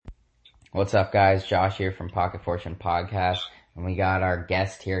What's up, guys? Josh here from Pocket Fortune Podcast, and we got our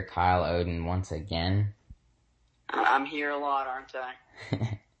guest here, Kyle Oden, once again. I'm here a lot, aren't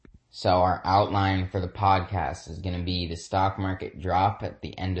I? So our outline for the podcast is going to be the stock market drop at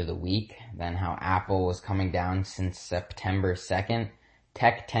the end of the week, then how Apple was coming down since September 2nd,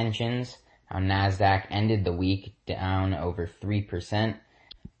 tech tensions, how NASDAQ ended the week down over 3%,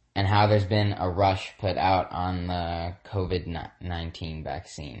 and how there's been a rush put out on the COVID-19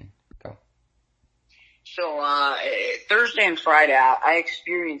 vaccine. So, Thursday and Friday, I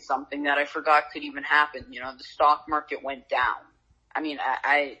experienced something that I forgot could even happen. The stock market went down. I mean,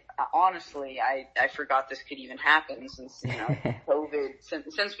 I honestly, I forgot this could even happen since, COVID,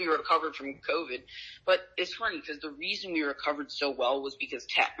 since we recovered from COVID. But it's funny because the reason we recovered so well was because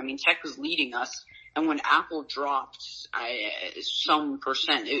tech was leading us. And when Apple dropped, some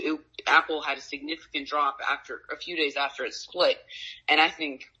percent, Apple had a significant drop a few days after it split. And I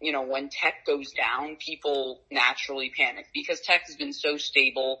think, when tech goes down, people naturally panic because tech has been so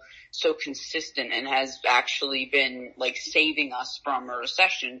stable, so consistent, and has actually been saving us from a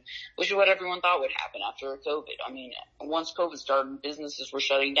recession, which is what everyone thought would happen after COVID. I mean, once COVID started, businesses were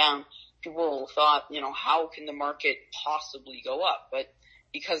shutting down. People thought, how can the market possibly go up? But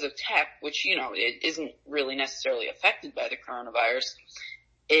because of tech, which, it isn't really necessarily affected by the coronavirus,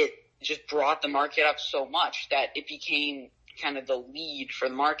 it just brought the market up so much that it became kind of the lead for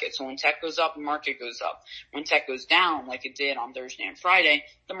the market. So when tech goes up, the market goes up. When tech goes down, like it did on Thursday and Friday,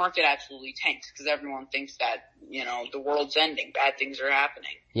 the market absolutely tanks because everyone thinks that, the world's ending. Bad things are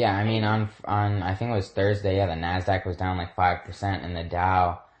happening. Yeah, I mean, on I think it was Thursday, the NASDAQ was down 5%, and the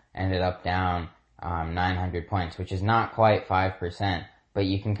Dow ended up down 900 points, which is not quite 5%. But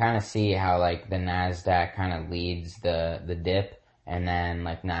you can kind of see how the NASDAQ kind of leads the dip, and then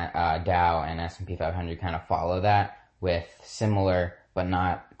Dow and S&P 500 kind of follow that with similar but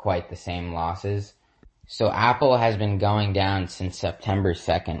not quite the same losses. So Apple has been going down since September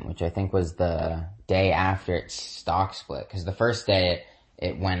 2nd, which I think was the day after its stock split, because the first day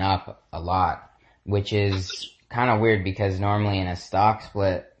it went up a lot, which is kind of weird because normally in a stock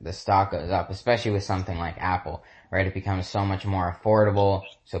split, the stock goes up, especially with something like Apple, right? It becomes so much more affordable,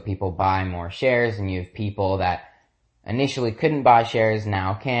 so people buy more shares, and you have people that initially couldn't buy shares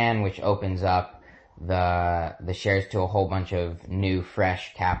now can, which opens up the shares to a whole bunch of new,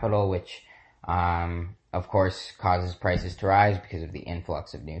 fresh capital, which, of course causes prices to rise because of the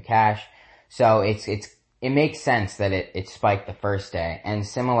influx of new cash. So it makes sense that it spiked the first day, and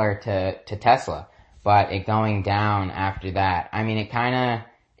similar to Tesla. But it going down after that, I mean, it kind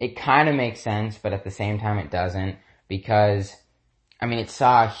of makes sense, but at the same time it doesn't, because, I mean, it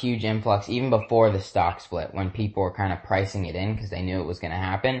saw a huge influx even before the stock split when people were kind of pricing it in because they knew it was going to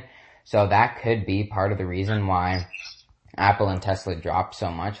happen. So that could be part of the reason why Apple and Tesla dropped so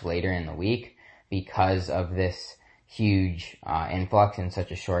much later in the week, because of this huge influx in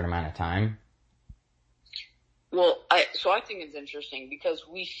such a short amount of time. Well, I think it's interesting because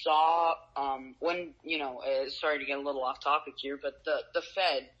we saw, when, sorry to get a little off topic here, but the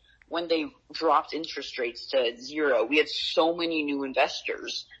Fed, when they dropped interest rates to 0, we had so many new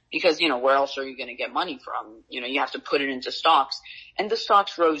investors because, where else are you going to get money from? You have to put it into stocks, and the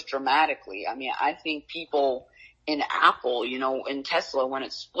stocks rose dramatically. I mean, I think people in Apple, in Tesla, when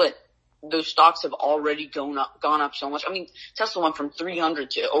it split, those stocks have already gone up so much. I mean, Tesla went from 300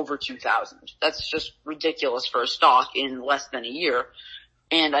 to over 2,000. That's just ridiculous for a stock in less than a year.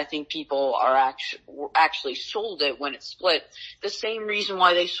 And I think people are actually sold it when it split. The same reason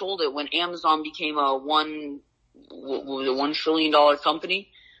why they sold it when Amazon became a $1 trillion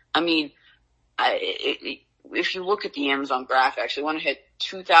company. I mean, if you look at the Amazon graph, actually, when it hit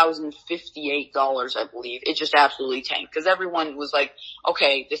 $2,058, I believe, it just absolutely tanked because everyone was like,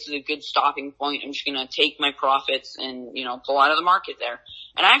 okay, this is a good stopping point. I'm just going to take my profits and, pull out of the market there.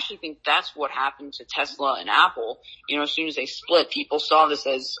 And I actually think that's what happened to Tesla and Apple. As soon as they split, people saw this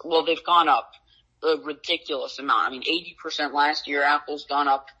as, well, they've gone up a ridiculous amount. I mean, 80% last year, Apple's gone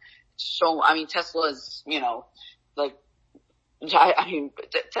up. So, I mean, Tesla's,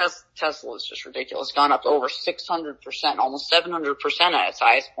 Tesla is just ridiculous. It's gone up over 600%, almost 700% at its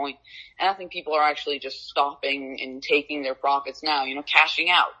highest point. And I think people are actually just stopping and taking their profits now, cashing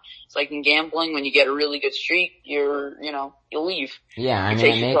out. It's like in gambling, when you get a really good streak, you leave. Yeah, I mean,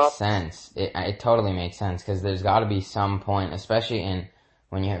 it makes sense. It totally makes sense because there's got to be some point, especially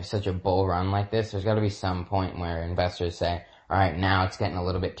when you have such a bull run like this, there's got to be some point where investors say, all right, now it's getting a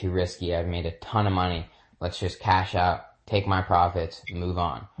little bit too risky. I've made a ton of money. Let's just cash out, take my profits, move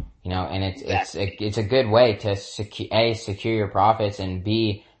on. And it's a good way to secure your profits, and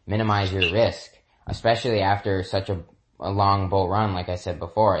B, minimize your risk, especially after such a long bull run. Like I said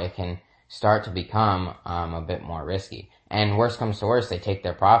before, it can start to become a bit more risky. And worst comes to worst, they take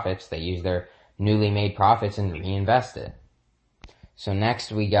their profits, they use their newly made profits and reinvest it. So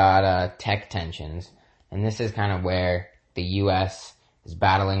next we got tech tensions, and this is kind of where the U.S. is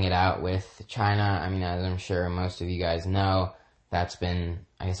battling it out with China. I mean, as I'm sure most of you guys know, that's been,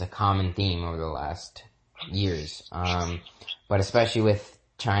 I guess, a common theme over the last years. But especially with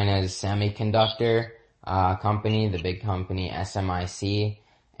China's semiconductor company, the big company SMIC,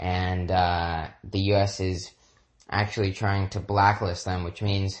 and the U.S. is actually trying to blacklist them, which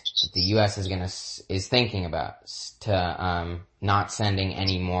means that the U.S. is thinking about not sending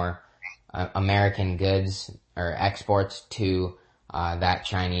any more American goods or exports to that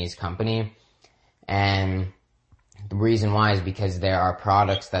Chinese company. And the reason why is because there are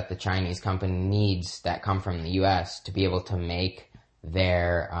products that the Chinese company needs that come from the U.S. to be able to make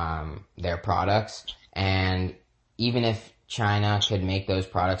their products. And even if China could make those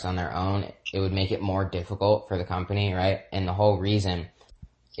products on their own, it would make it more difficult for the company, right? And the whole reason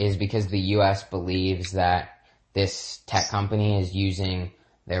is because the U.S. believes that this tech company is using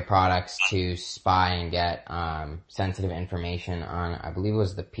their products to spy and get sensitive information on, I believe it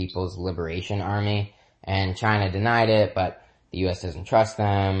was the People's Liberation Army, and China denied it, but the U.S. doesn't trust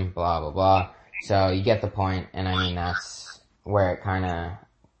them, blah, blah, blah. So you get the point, and I mean, that's where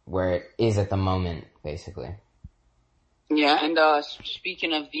it is at the moment, basically. Yeah, and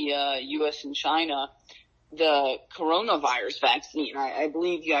speaking of the U.S. and China, the coronavirus vaccine, I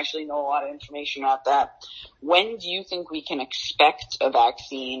believe you actually know a lot of information about that. When do you think we can expect a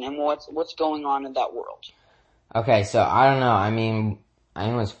vaccine, and what's going on in that world? Okay, so I don't know. I mean, I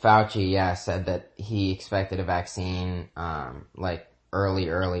think it was Fauci, said that he expected a vaccine like early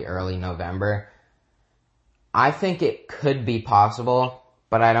November. I think it could be possible,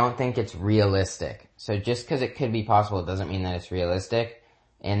 but I don't think it's realistic. So just because it could be possible, it doesn't mean that it's realistic.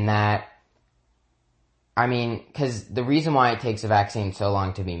 In that, I mean, because the reason why it takes a vaccine so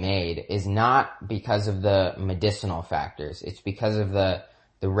long to be made is not because of the medicinal factors. It's because of the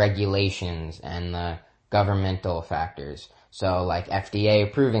regulations and the governmental factors. So like FDA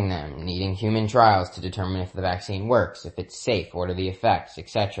approving them, needing human trials to determine if the vaccine works, if it's safe, what are the effects,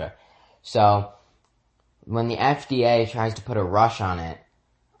 etc. So when the FDA tries to put a rush on it,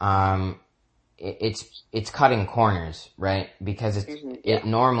 it's cutting corners, right? Because it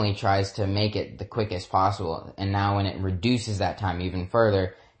normally tries to make it the quickest possible. And now when it reduces that time even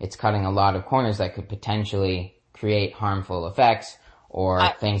further, it's cutting a lot of corners that could potentially create harmful effects or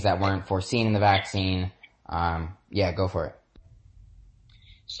things that weren't foreseen in the vaccine. Go for it.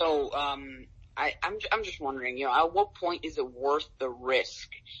 So, I'm just wondering, at what point is it worth the risk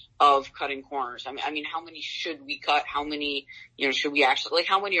of cutting corners? I mean, how many should we cut? How many, should we actually,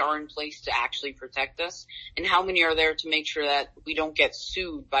 how many are in place to actually protect us? And how many are there to make sure that we don't get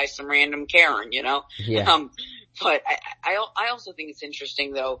sued by some random Karen, Yeah. But I also think it's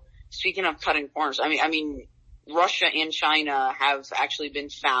interesting though, speaking of cutting corners, I mean, Russia and China have actually been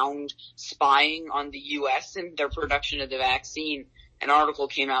found spying on the U.S. in their production of the vaccine. An article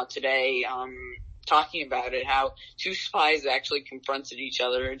came out today, talking about it, how two spies actually confronted each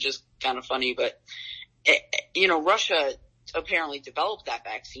other. Just kind of funny, but, Russia apparently developed that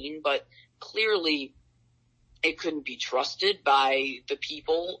vaccine, but clearly it couldn't be trusted by the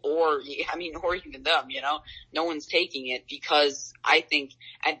people or even them, no one's taking it because I think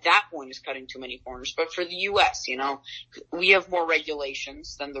at that point it's cutting too many corners. But for the U.S., we have more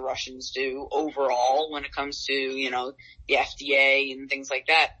regulations than the Russians do overall when it comes to, the FDA and things like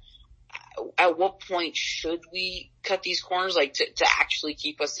that. At what point should we cut these corners, like to actually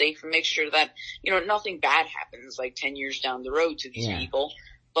keep us safe and make sure that, nothing bad happens like 10 years down the road to these people,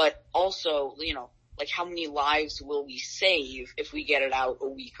 but also, like how many lives will we save if we get it out a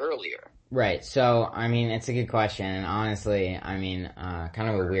week earlier? Right. So, I mean, it's a good question. And honestly, kind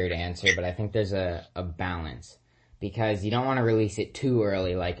of a weird answer, but I think there's a balance because you don't want to release it too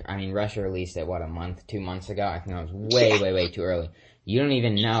early. Russia released it, 2 months ago? I think that was way too early. You don't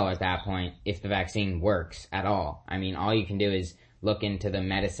even know at that point if the vaccine works at all. All you can do is look into the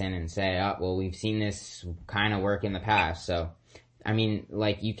medicine and say, oh, well, we've seen this kind of work in the past. So,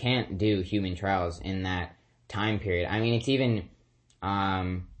 you can't do human trials in that time period. It's even,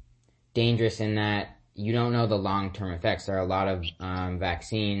 dangerous in that you don't know the long-term effects. There are a lot of,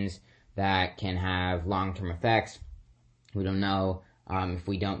 vaccines that can have long-term effects. We don't know, if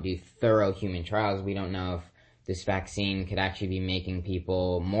we don't do thorough human trials, we don't know if this vaccine could actually be making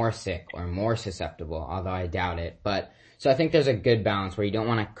people more sick or more susceptible, although I doubt it. But, so I think there's a good balance where you don't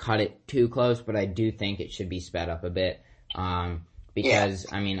want to cut it too close, but I do think it should be sped up a bit. Because,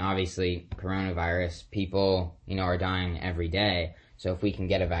 obviously, coronavirus, people, are dying every day. So if we can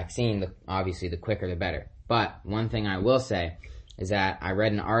get a vaccine, obviously the quicker the better. But one thing I will say is that I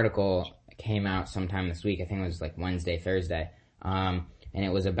read an article that came out sometime this week. I think it was like Wednesday, Thursday. And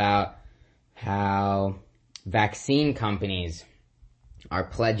it was about how vaccine companies are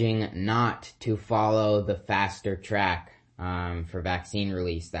pledging not to follow the faster track for vaccine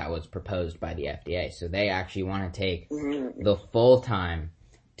release that was proposed by the FDA. So they actually want to take the full time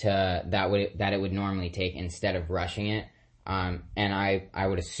that it would normally take instead of rushing it. And I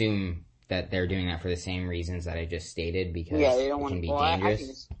would assume that they're doing that for the same reasons that I just stated, because they don't it can be dangerous. I think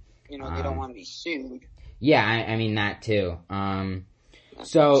it's, they don't want to be sued. Yeah, I mean that too.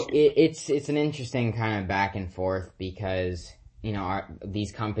 So it's an interesting kind of back and forth, because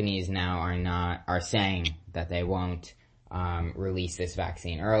these companies now are saying that they won't release this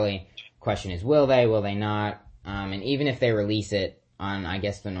vaccine early. Question is, will they not? And even if they release it on, I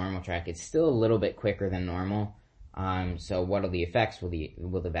guess, the normal track, it's still a little bit quicker than normal. So what are the effects?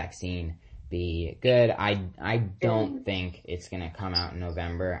 Will the vaccine be good? I don't think it's gonna come out in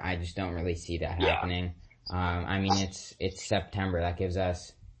November. I just don't really see that happening. I mean, it's September. That gives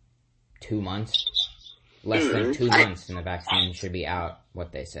us 2 months. Less than 2 months, and the vaccine should be out,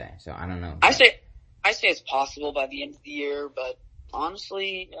 what they say. So I don't know. I say it's possible by the end of the year, but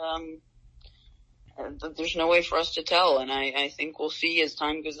honestly, there's no way for us to tell, and I think we'll see as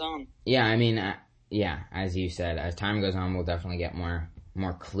time goes on. Yeah, I mean, as you said, as time goes on, we'll definitely get more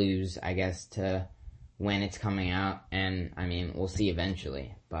clues, I guess, to when it's coming out, and I mean, we'll see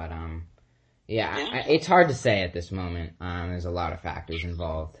eventually. But it's hard to say at this moment. There's a lot of factors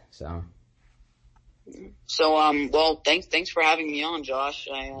involved, so. So, well, thanks for having me on, Josh.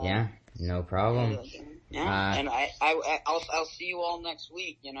 Yeah, no problem. And I'll see you all next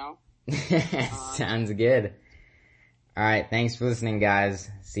week, Sounds good. Alright, thanks for listening, guys.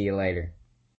 See you later.